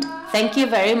the end. Thank you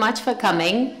very much for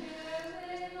coming,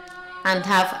 and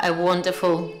have a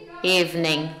wonderful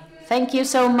evening. Thank you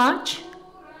so much.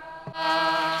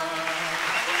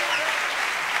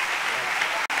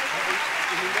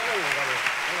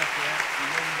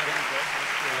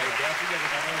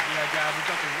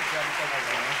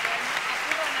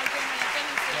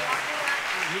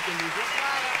 You can use it.